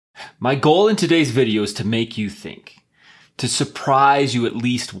My goal in today's video is to make you think, to surprise you at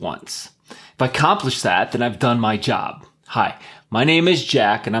least once. If I accomplish that, then I've done my job. Hi, my name is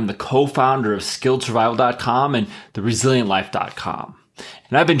Jack, and I'm the co-founder of SkilledSurvival.com and TheResilientLife.com.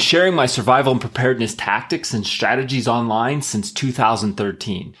 And I've been sharing my survival and preparedness tactics and strategies online since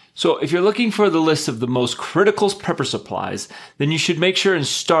 2013. So if you're looking for the list of the most critical prepper supplies, then you should make sure and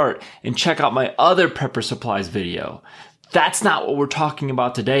start and check out my other prepper supplies video. That's not what we're talking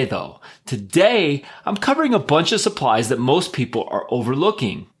about today, though. Today, I'm covering a bunch of supplies that most people are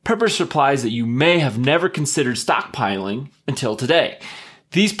overlooking. Prepper supplies that you may have never considered stockpiling until today.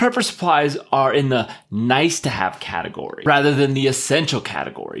 These prepper supplies are in the nice to have category rather than the essential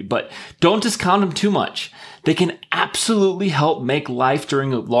category, but don't discount them too much. They can absolutely help make life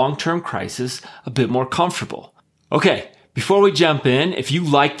during a long-term crisis a bit more comfortable. Okay, before we jump in, if you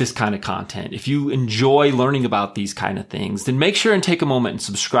like this kind of content, if you enjoy learning about these kind of things, then make sure and take a moment and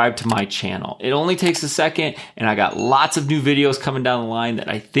subscribe to my channel. It only takes a second, and I got lots of new videos coming down the line that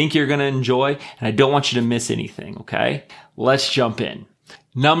I think you're going to enjoy, and I don't want you to miss anything, okay? Let's jump in.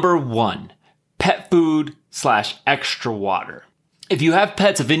 Number 1, pet food / extra water. If you have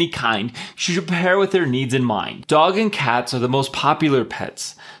pets of any kind, you should prepare with their needs in mind. Dog and cats are the most popular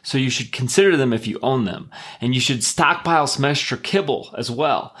pets, so you should consider them if you own them. And you should stockpile some extra kibble as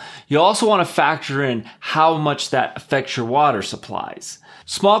well. You also want to factor in how much that affects your water supplies.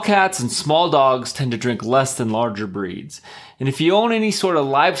 Small cats and small dogs tend to drink less than larger breeds. And if you own any sort of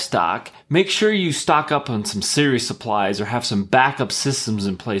livestock, make sure you stock up on some serious supplies or have some backup systems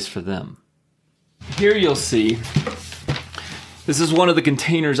in place for them. Here you'll see, this is one of the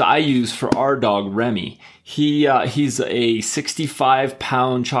containers I use for our dog, Remy. He's a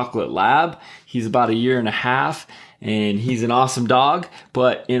 65-pound chocolate lab. He's about 1.5 years, and he's an awesome dog.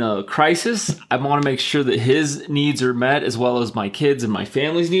 But in a crisis, I want to make sure that his needs are met as well as my kids and my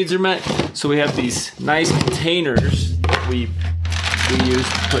family's needs are met. So we have these nice containers that we use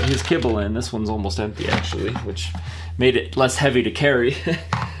to put his kibble in. This one's almost empty, actually, which made it less heavy to carry.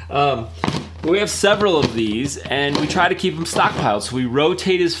 We have several of these, and we try to keep them stockpiled. So we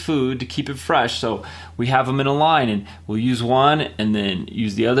rotate his food to keep it fresh. So we have them in a line, and we'll use one, and then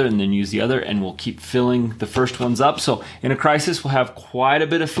use the other, and then use the other, and we'll keep filling the first ones up. So in a crisis, we'll have quite a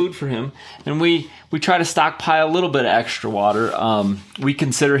bit of food for him, and we try to stockpile a little bit of extra water. We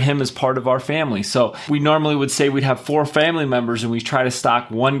consider him as part of our family. So we normally would say we'd have 4 family members, and we try to stock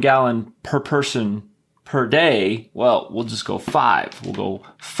 1 gallon per person per day. Well, we'll just go 5. We'll go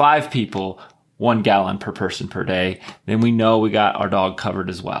 5 people, 1 gallon per person per day. Then we know we got our dog covered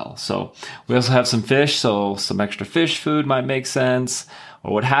as well. So we also have some fish, so some extra fish food might make sense,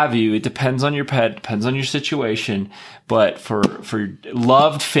 or what have you. It depends on your pet, depends on your situation. But for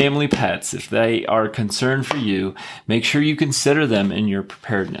loved family pets, if they are a concern for you, make sure you consider them in your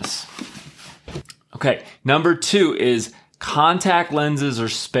preparedness. Okay, number 2 is contact lenses or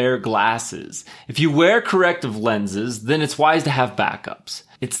spare glasses. If you wear corrective lenses, then it's wise to have backups.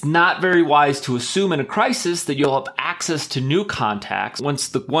 It's not very wise to assume in a crisis that you'll have access to new contacts once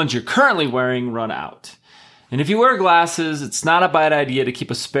the ones you're currently wearing run out. And if you wear glasses, it's not a bad idea to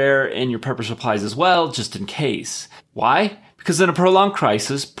keep a spare in your prepper supplies as well, just in case. Why? Because in a prolonged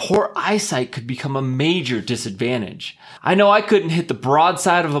crisis, poor eyesight could become a major disadvantage. I know I couldn't hit the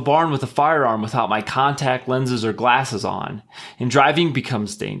broadside of a barn with a firearm without my contact lenses or glasses on. And driving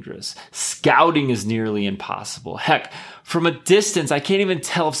becomes dangerous. Scouting is nearly impossible. Heck, from a distance, I can't even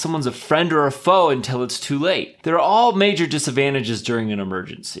tell if someone's a friend or a foe until it's too late. They're all major disadvantages during an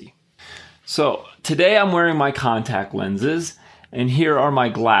emergency. So today I'm wearing my contact lenses, and here are my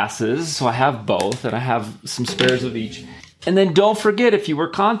glasses. So I have both, and I have some spares of each. And then don't forget, if you wear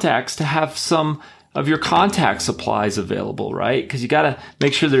contacts, to have some of your contact supplies available, right? Because you got to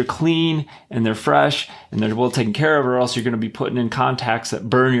make sure they're clean and they're fresh and they're well taken care of, or else you're going to be putting in contacts that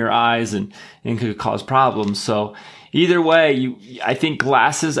burn your eyes and could cause problems. So either way, I think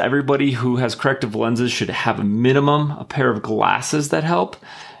glasses, everybody who has corrective lenses should have a minimum, a pair of glasses that help.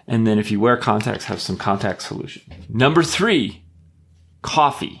 And then if you wear contacts, have some contact solution. Number 3,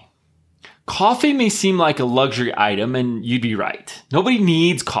 coffee. Coffee may seem like a luxury item, and you'd be right. Nobody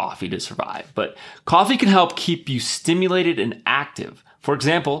needs coffee to survive, but coffee can help keep you stimulated and active. For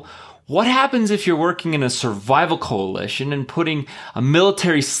example, what happens if you're working in a survival coalition and putting a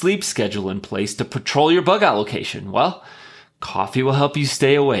military sleep schedule in place to patrol your bug out location? Well, coffee will help you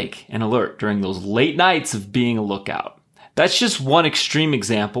stay awake and alert during those late nights of being a lookout. That's just one extreme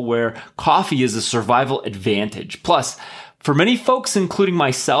example where coffee is a survival advantage. Plus, For many folks, including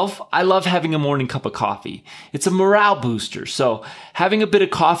myself, I love having a morning cup of coffee. It's a morale booster, so having a bit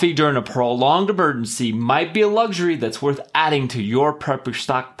of coffee during a prolonged emergency might be a luxury that's worth adding to your prepper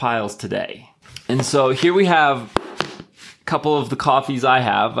stockpiles today. And so here we have a couple of the coffees I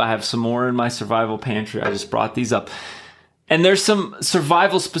have. I have some more in my survival pantry. I just brought these up. And there's some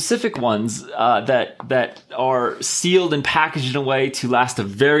survival specific ones that are sealed and packaged in a way to last a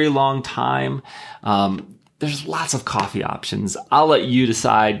very long time. There's lots of coffee options. I'll let you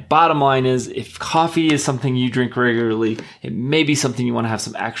decide. Bottom line is, if coffee is something you drink regularly, it may be something you want to have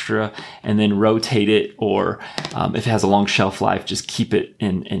some extra and then rotate it. Or if it has a long shelf life, just keep it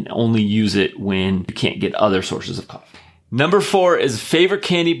and only use it when you can't get other sources of coffee. Number 4 is favorite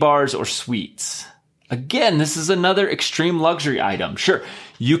candy bars or sweets. Again, this is another extreme luxury item. Sure,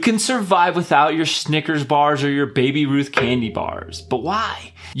 you can survive without your Snickers bars or your Baby Ruth candy bars, but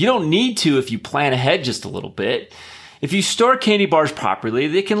why? You don't need to if you plan ahead just a little bit. If you store candy bars properly,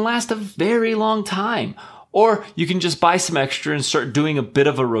 they can last a very long time. Or you can just buy some extra and start doing a bit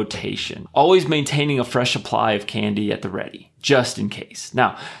of a rotation, always maintaining a fresh supply of candy at the ready, just in case.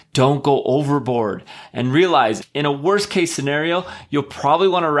 Now, don't go overboard and realize in a worst case scenario, you'll probably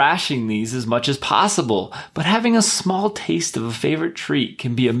want to ration these as much as possible, but having a small taste of a favorite treat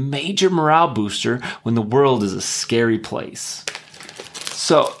can be a major morale booster when the world is a scary place.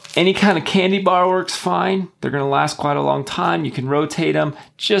 So any kind of candy bar works fine. They're going to last quite a long time. You can rotate them.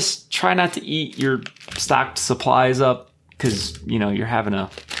 Just try not to eat your stocked supplies up because, you're having a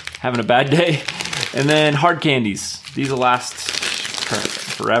bad day. And then hard candies. These will last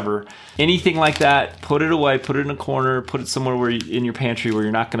forever. Anything like that, put it away, put it in a corner, put it somewhere in your pantry where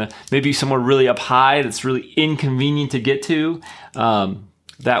you're not going to, maybe somewhere really up high that's really inconvenient to get to.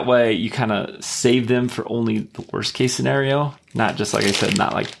 That way you kind of save them for only the worst case scenario. Not just, like I said,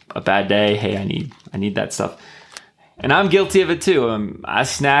 not like a bad day. Hey, I need that stuff. And I'm guilty of it too. I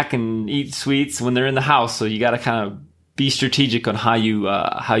snack and eat sweets when they're in the house. So you got to kind of be strategic on how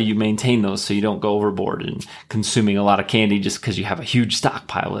you maintain those so you don't go overboard and consuming a lot of candy just because you have a huge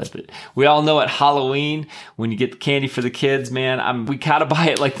stockpile of it. We all know at Halloween, when you get the candy for the kids, man, we gotta buy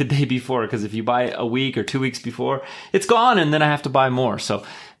it like the day before, because if you buy it a week or 2 weeks before, it's gone and then I have to buy more. So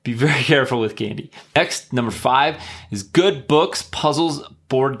be very careful with candy. Next, number 5 is good books, puzzles,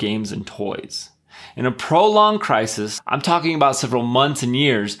 board games, and toys. In a prolonged crisis, I'm talking about several months and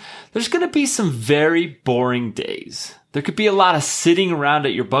years, there's going to be some very boring days. There could be a lot of sitting around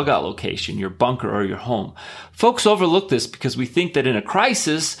at your bug out location, your bunker, or your home. Folks overlook this because we think that in a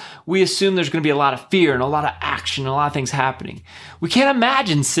crisis, we assume there's going to be a lot of fear and a lot of action and a lot of things happening. We can't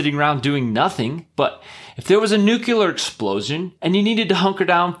imagine sitting around doing nothing, but if there was a nuclear explosion and you needed to hunker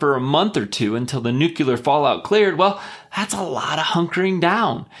down for a month or two until the nuclear fallout cleared, well, that's a lot of hunkering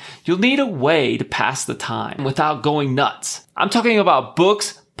down. You'll need a way to pass the time without going nuts. I'm talking about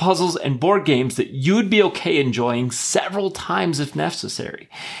books, puzzles, and board games that you would be okay enjoying several times if necessary.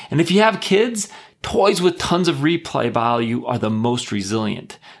 And if you have kids, toys with tons of replay value are the most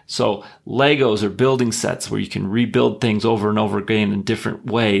resilient. So Legos or building sets where you can rebuild things over and over again in different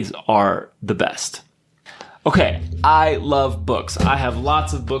ways are the best. Okay, I love books. I have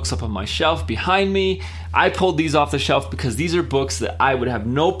lots of books up on my shelf behind me. I pulled these off the shelf because these are books that I would have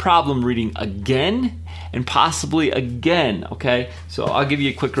no problem reading again and possibly again, okay? So I'll give you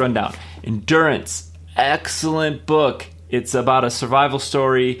a quick rundown. Endurance, excellent book. It's about a survival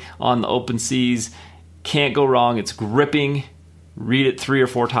story on the open seas. Can't go wrong. It's gripping. Read it 3 or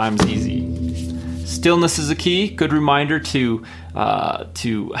 4 times easy. Stillness is a key. Good reminder to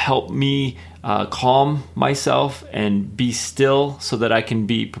help me calm myself and be still so that I can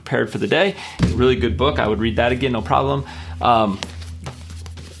be prepared for the day. Really good book. I would read that again, no problem.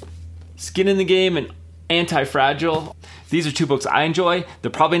 Skin in the Game and Anti-Fragile. These are 2 books I enjoy.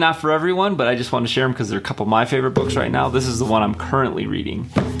 They're probably not for everyone, but I just want to share them because they're a couple of my favorite books right now. This is the one I'm currently reading.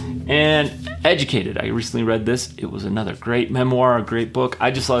 And Educated. I recently read this. It was another great memoir, a great book. I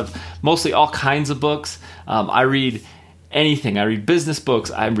just love mostly all kinds of books. I read anything. I read business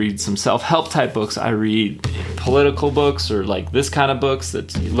books. I read some self-help type books. I read political books or like this kind of books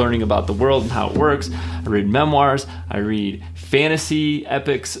that's learning about the world and how it works. I read memoirs. I read fantasy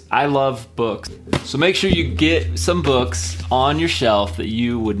epics. I love books. So make sure you get some books on your shelf that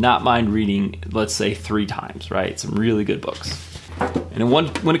you would not mind reading, let's say 3 times, right? Some really good books. And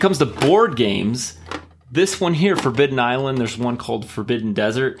when it comes to board games, this one here, Forbidden Island, there's one called Forbidden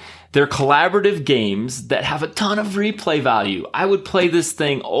Desert. They're collaborative games that have a ton of replay value. I would play this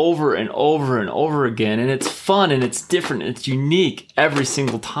thing over and over and over again, and it's fun and it's different and it's unique every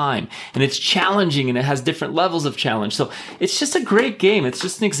single time. And it's challenging and it has different levels of challenge. So it's just a great game. It's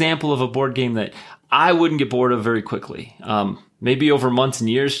just an example of a board game that I wouldn't get bored of very quickly. Maybe over months and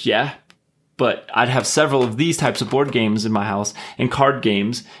years, yeah. But I'd have several of these types of board games in my house and card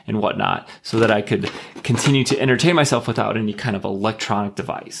games and whatnot so that I could continue to entertain myself without any kind of electronic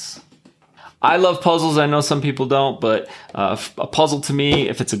device. I love puzzles. I know some people don't, but a puzzle to me,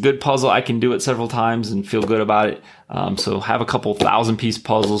 if it's a good puzzle, I can do it several times and feel good about it. So have a couple 1,000-piece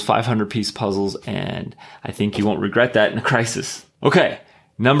puzzles, 500-piece puzzles, and I think you won't regret that in a crisis. Okay,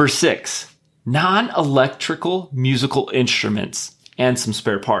 number 6, non-electrical musical instruments and some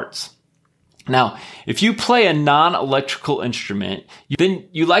spare parts. Now, if you play a non-electrical instrument, then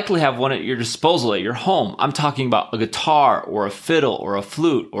you likely have one at your disposal at your home. I'm talking about a guitar or a fiddle or a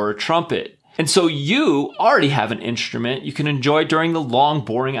flute or a trumpet. And so you already have an instrument you can enjoy during the long,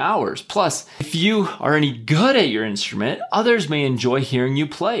 boring hours. Plus, if you are any good at your instrument, others may enjoy hearing you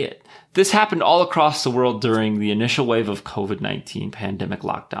play it. This happened all across the world during the initial wave of COVID-19 pandemic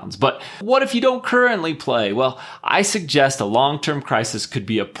lockdowns. But what if you don't currently play? Well, I suggest a long-term crisis could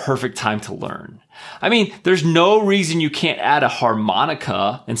be a perfect time to learn. I mean, there's no reason you can't add a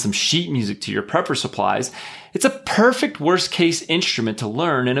harmonica and some sheet music to your prepper supplies. It's a perfect worst-case instrument to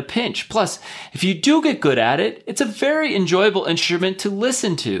learn in a pinch. Plus, if you do get good at it, it's a very enjoyable instrument to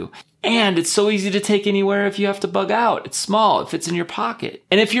listen to. And it's so easy to take anywhere if you have to bug out. It's small, it fits in your pocket.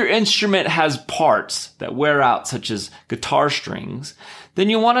 And if your instrument has parts that wear out, such as guitar strings, then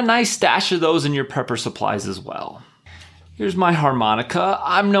you want a nice stash of those in your prepper supplies as well. Here's my harmonica.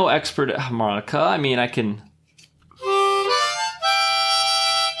 I'm no expert at harmonica. I mean, I can...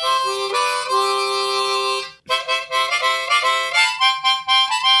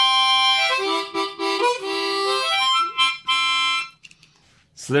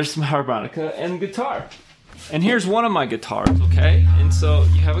 So there's some harmonica and guitar. And here's one of my guitars, okay? And so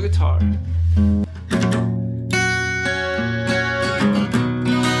you have a guitar.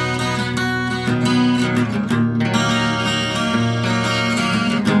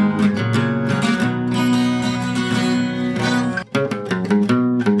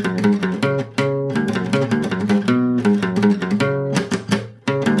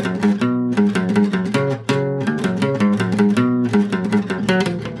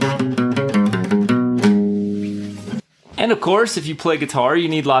 And of course, if you play guitar, you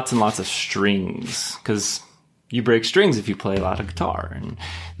need lots and lots of strings, because you break strings if you play a lot of guitar, and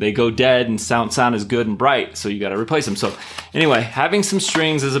they go dead and sound as good and bright, so you got to replace them. So anyway, having some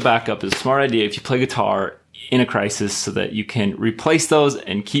strings as a backup is a smart idea if you play guitar in a crisis, so that you can replace those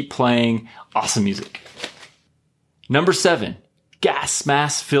and keep playing awesome music. Number 7, gas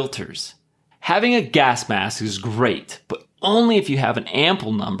mask filters. Having a gas mask is great, but only if you have an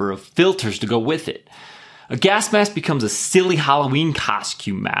ample number of filters to go with it. A gas mask becomes a silly Halloween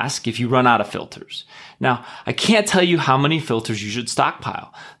costume mask if you run out of filters. Now, I can't tell you how many filters you should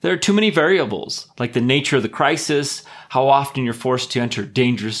stockpile. There are too many variables, like the nature of the crisis, how often you're forced to enter a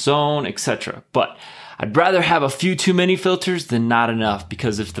dangerous zone, etc. But I'd rather have a few too many filters than not enough,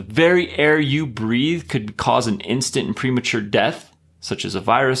 because if the very air you breathe could cause an instant and premature death, such as a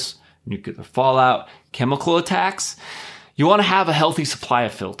virus, nuclear fallout, chemical attacks, you want to have a healthy supply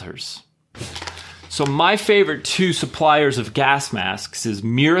of filters. So my favorite 2 suppliers of gas masks is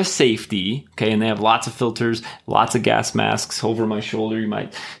Mira Safety, okay, and they have lots of filters, lots of gas masks over my shoulder. You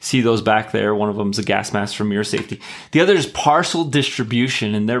might see those back there. One of them is a gas mask from Mira Safety. The other is Parcel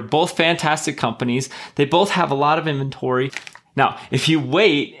Distribution, and they're both fantastic companies. They both have a lot of inventory. Now, if you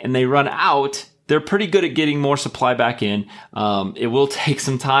wait and they run out, they're pretty good at getting more supply back in. It will take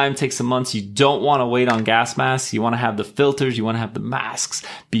some time, take some months. You don't want to wait on gas masks. You want to have the filters, you want to have the masks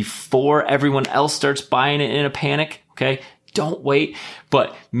before everyone else starts buying it in a panic, okay? Don't wait,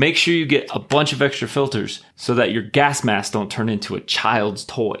 but make sure you get a bunch of extra filters so that your gas masks don't turn into a child's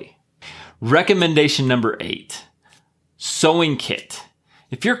toy. Recommendation number 8, sewing kit.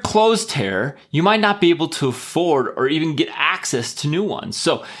 If your clothes tear, you might not be able to afford or even get access to new ones.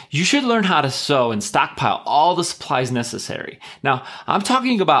 So you should learn how to sew and stockpile all the supplies necessary. Now, I'm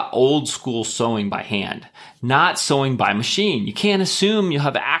talking about old school sewing by hand, not sewing by machine. You can't assume you'll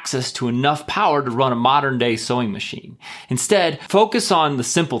have access to enough power to run a modern day sewing machine. Instead, focus on the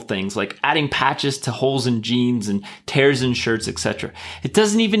simple things like adding patches to holes in jeans and tears in shirts, etc. It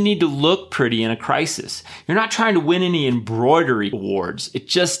doesn't even need to look pretty in a crisis. You're not trying to win any embroidery awards. It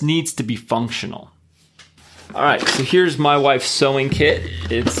just needs to be functional. All right, so here's my wife's sewing kit.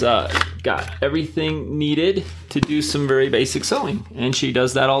 It's got everything needed to do some very basic sewing, and she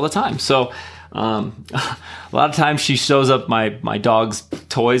does that all the time. So a lot of times she sews up my dog's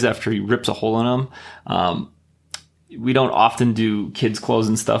toys after he rips a hole in them. We don't often do kids' clothes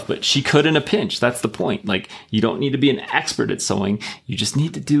and stuff, but she could in a pinch. That's the point. Like, you don't need to be an expert at sewing. You just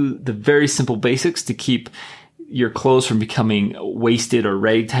need to do the very simple basics to keep your clothes from becoming wasted or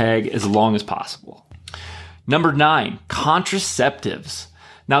ragtag as long as possible. Number 9, contraceptives.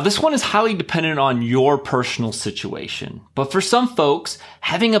 Now, this one is highly dependent on your personal situation, but for some folks,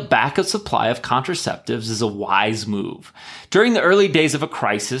 having a backup supply of contraceptives is a wise move. During the early days of a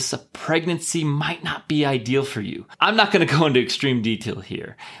crisis, a pregnancy might not be ideal for you. I'm not going to go into extreme detail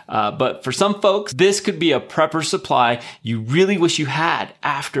here, but for some folks, this could be a prepper supply you really wish you had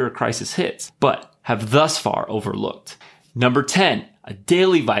after a crisis hits, but have thus far overlooked. Number 10, a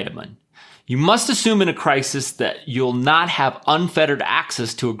daily vitamin. You must assume in a crisis that you'll not have unfettered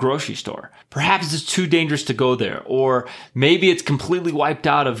access to a grocery store. Perhaps it's too dangerous to go there, or maybe it's completely wiped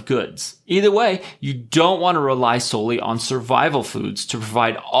out of goods. Either way, you don't want to rely solely on survival foods to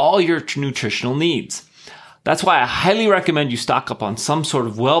provide all your nutritional needs. That's why I highly recommend you stock up on some sort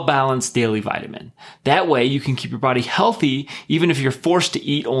of well-balanced daily vitamin. That way you can keep your body healthy even if you're forced to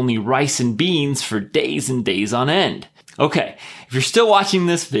eat only rice and beans for days and days on end. Okay, if you're still watching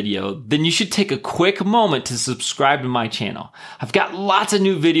this video, then you should take a quick moment to subscribe to my channel. I've got lots of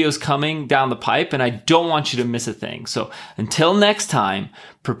new videos coming down the pipe and I don't want you to miss a thing. So until next time,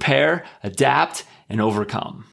 prepare, adapt, and overcome.